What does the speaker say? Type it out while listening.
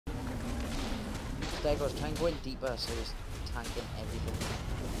There goes, try and go in deeper so he's tanking everything.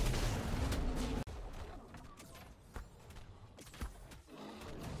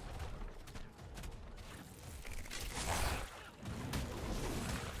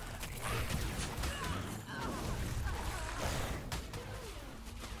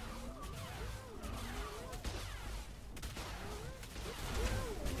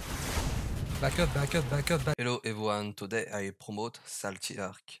 Back up. Hello everyone, today I promote Salty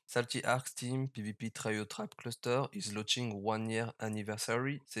Ark. Salty Ark's team PvP Trio Trap Cluster is launching 1 year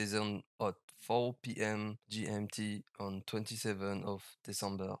anniversary season at 4 PM GMT on 27th of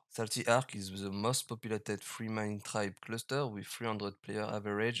December. Salty Ark is the most populated free mine tribe cluster with 300 player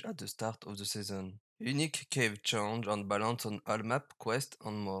average at the start of the season. Unique cave change and balance on all map, quest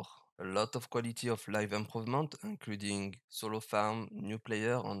and more. A lot of quality of life improvement, including solo farm, new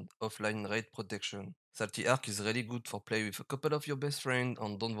player, and offline raid protection. Salty Ark is really good for play with a couple of your best friends,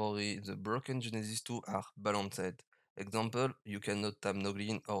 and don't worry, the broken Genesis 2 are balanced. Example, you cannot tab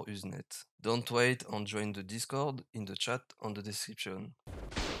Noglin or Usenet. Don't wait and join the Discord in the chat on the description.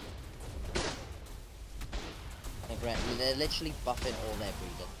 They're literally buffing all their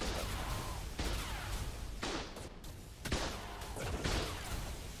breeding.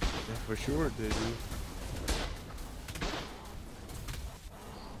 For sure they do.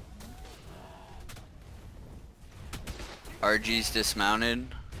 RG's dismounted.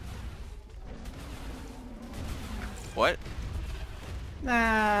 What?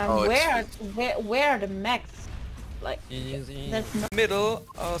 Oh, where are the mechs? Like, there's no middle,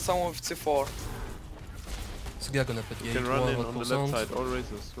 someone with C4. Ce gars qu'on a pas de You can run in on the left side, all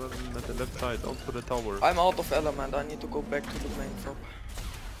races. Run at the left side, onto the tower. I'm out of element, I need to go back to the main top.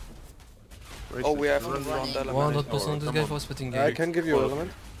 Oh, we have to run the element. 100% this guy for spotting I can give you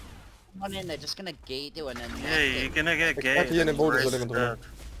element. Come on in, they're just gonna gate you and then Yeah, you're gonna get gate.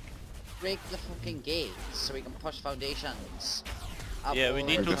 break the fucking gates so we can push foundations. Yeah, we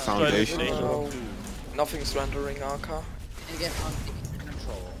need to The foundation. Nothing's rendering Arca. And get foundation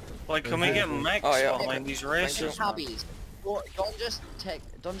control. Like, can we get max behind these races? Tabbies. Don't just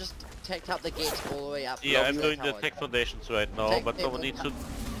take out the gates all the way up. Yeah, I'm doing the tech foundations right now, but someone needs to...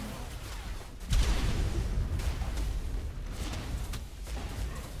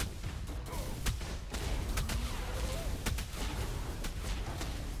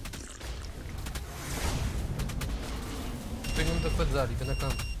 Pegando da quadrada, fica na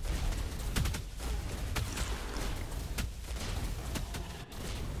cama.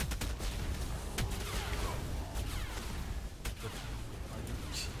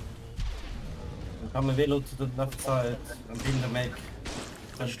 Come a little to the left side and beam the make.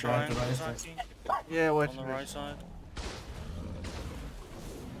 Just try the right side. Yeah, wait. On the right side.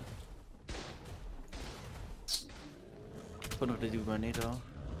 Put the Gubernator.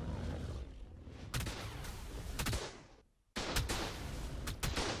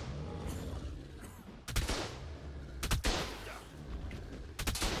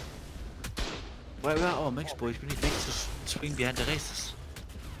 Where are our max boys? We need max to swing behind the races.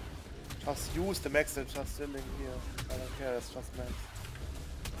 Just use the max that's just sitting here. I don't care, it's just max.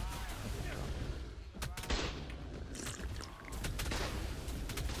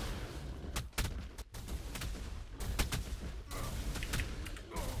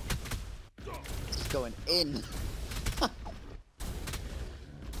 It's going in.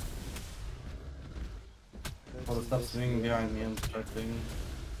 All the stuff swinging behind me and starting.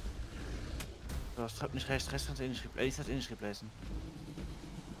 So, stop nicht rechts kannst du inschrieb lesen.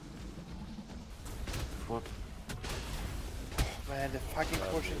 What? Man, they're fucking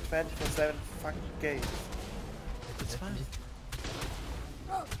pushing 24/7 fucking gates. It's fine.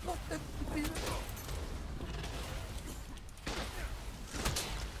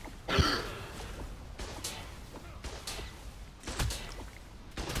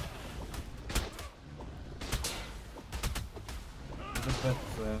 Look at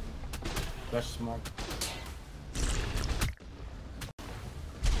flash smoke.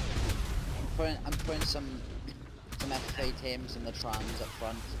 I'm putting some F3 teams in the trams up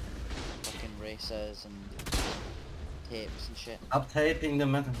front. Fucking racers and tapes and shit. Up taping the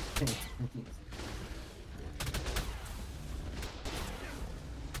metal.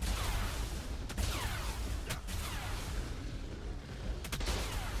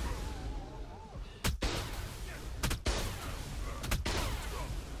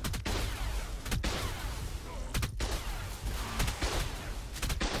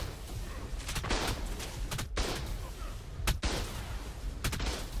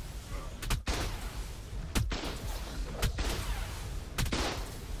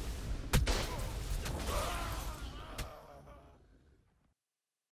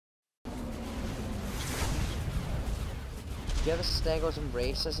 Do you have stegos and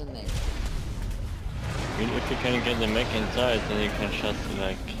racers in there? If you can get the mech inside, then you can just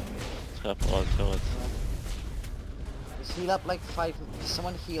like trap all turrets. Just heal up like 5.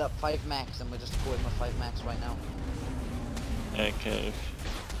 Someone heal up 5 max, and we'll just go in with 5 max right now. Okay,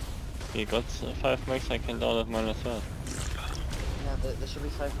 if you got 5 mechs, I can down with mine as well. Yeah, there should be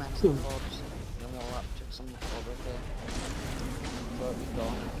 5 max in the orbs. Then we'll up to some over there. So it'll be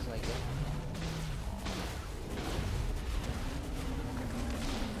gone, it's like it.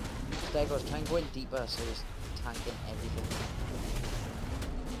 Stegos, try and go in deeper so he's tanking everything.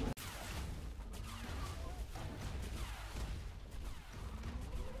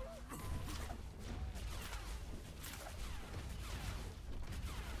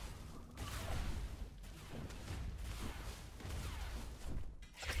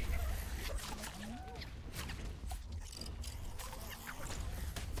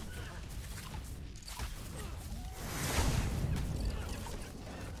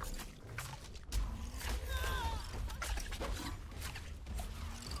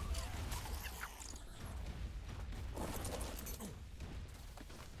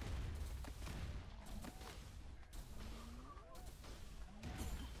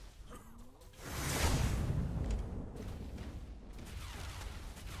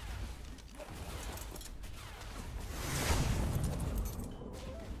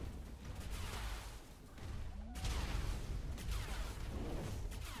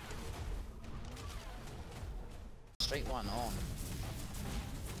 Straight one on.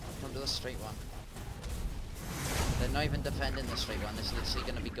 Come to the straight one. They're not even defending the straight one, it's literally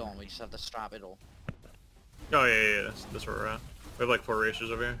gonna be gone, we just have to strap it all. Oh yeah, that's where we're at. We have like 4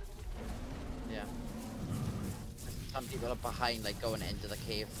 racers over here. Yeah. Some people are behind, like going into the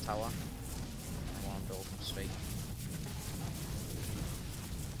cave tower. I want them to open straight.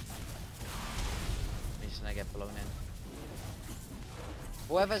 I'm just gonna get blown in.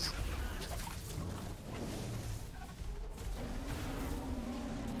 Whoever's...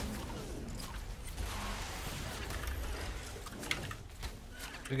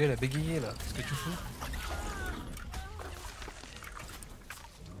 Le gars il a bégayé là, qu'est-ce que tu fous?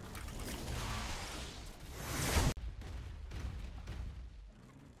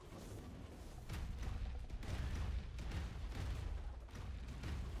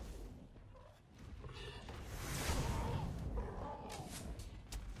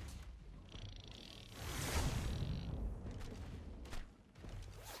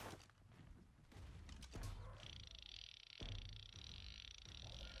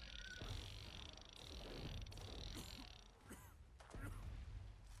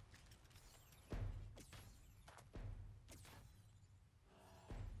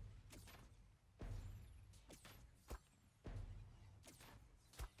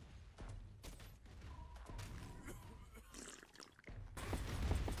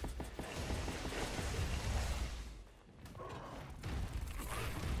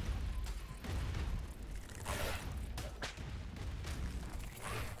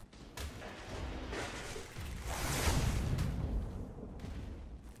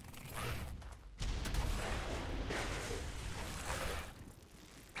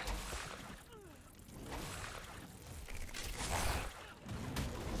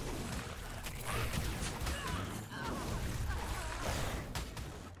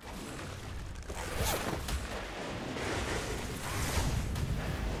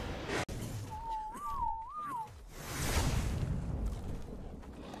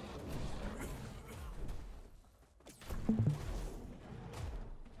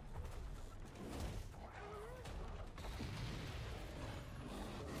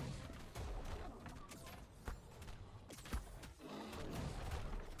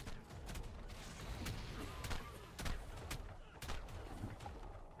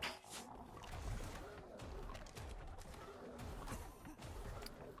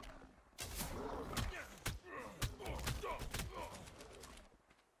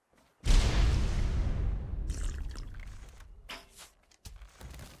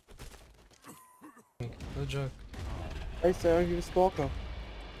 No joke. Hey sir, you stalker.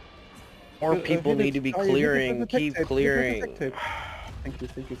 More people need to be clearing, keep clearing. Thank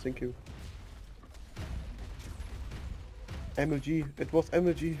you. MLG, it was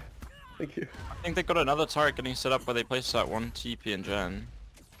MLG. Thank you. I think they got another turret getting set up where they placed that one TP and Gen.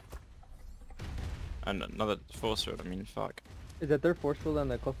 And another force field, I mean, fuck. Is that their force field on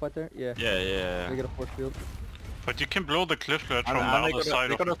the cliff right there? Yeah. Yeah. They get a force field. But you can blow the cliff ledge from the other side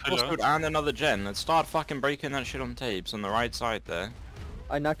of the pillar. They got a force field and another Gen. Let's start fucking breaking that shit on tapes on the right side there.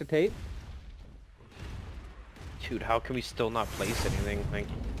 I knocked the tape. Dude, how can we still not place anything? Like,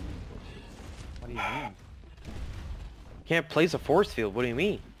 What do you mean? can't place a force field. What do you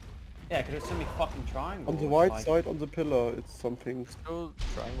mean? Yeah, because there's so many fucking triangles. On the right side, on the pillar, it's something. Still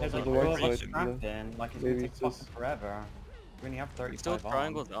There's like on the right 12 of us side, trapped yeah. in, like it's Maybe gonna take it's this. fucking forever. We only have 35 still on.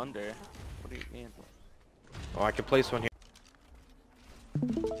 triangles under. What do you mean? Oh, I can place one here.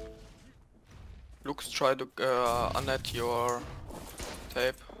 Lux, try to unnet your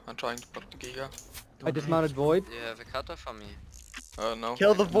tape. I'm trying to block the Giga. I dismounted Void. Do you have a cutter for me? No.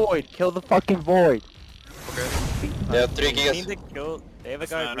 Kill the Void. Kill the fucking Void. Okay. Yeah, 3 They need gigas. to kill. They have a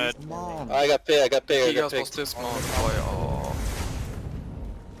guy. Come on. I got picked, I got Gigas was picked. dismounted by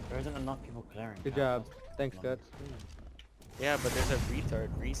There isn't enough people clearing. Good job. Thanks, Guts. Yeah, but there's a retard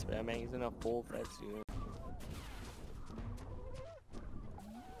respamming. He's in a full fed suit.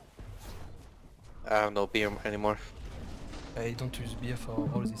 I have no beer anymore. I don't use beer for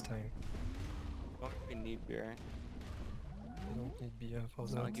all this time. Don't we need beer? I don't need beer for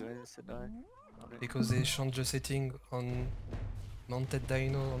It's not like that. you want us to die. Because they change the setting on mounted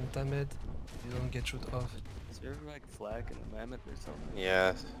dino on Tamed, you don't get shoot off. Is there like flag in the mammoth or something?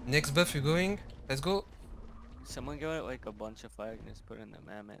 Yeah. Next buff, you going? Let's go. Someone got like a bunch of flag and just put in the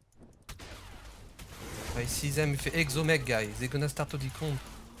mammoth. I see them with exomech guys. They're gonna start to decomp.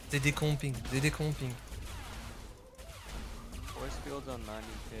 They're decomping. They're decomping. Force fields on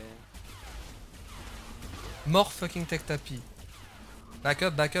 90k. More fucking tech tapi. Back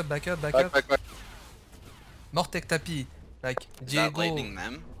up, back up, back up, back up. Back. More tech tapi. Like Is that Diego. lightning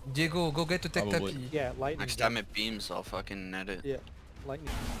them? Diego, go get the tech tapi. Yeah, lightning. Next time it beams, I'll fucking net it. Yeah,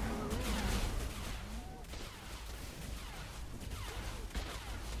 lightning.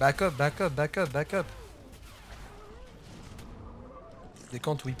 Back up, back up, back up, back up. They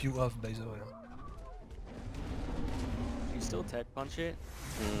can't whip you off, by the way. You still tech punch it?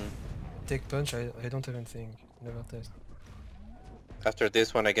 Tech punch, I don't even think. Never test. After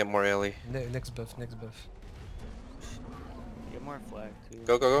this one, I get more early. Next buff, next buff. Get more flag too.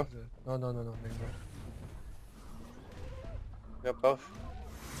 Go, go, go. No, no, no, no, next buff. Got buff.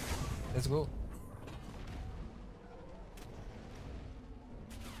 Let's go.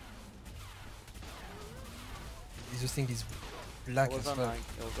 This thing is black It was as on fuck. 9.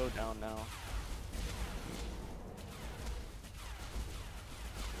 It'll go down now.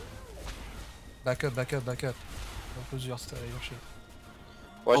 Back up, back up, back up. Don't lose your shit.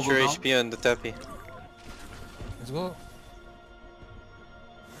 Watch your HP on the tappy. Let's go.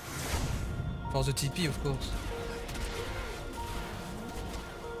 For the TP, of course.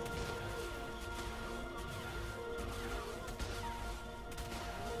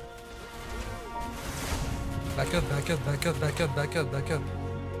 Back up, back up, back up, back up, back up, back up.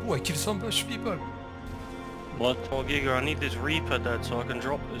 Ooh, I killed some bush people. What? Oh, Giga, I need this Reaper dead so I can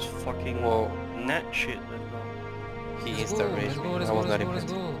drop this fucking net shit they've got. He Let's insta go, rage let's me. go, let's I go, was let's not go, let's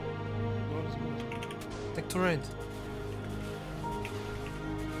impressed. go. Take turret.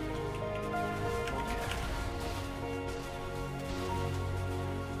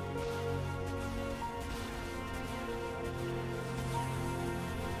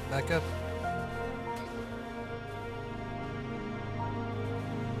 Back up.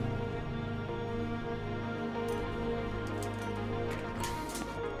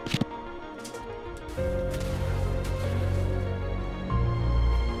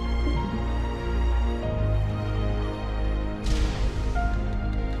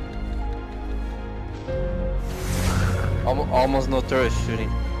 Almost no turret shooting.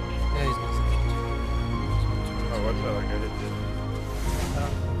 Yeah, he's not. Oh, what's that? Like I did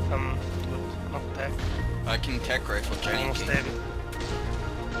Not tech. I can tech rifle Jenny. Almost dead.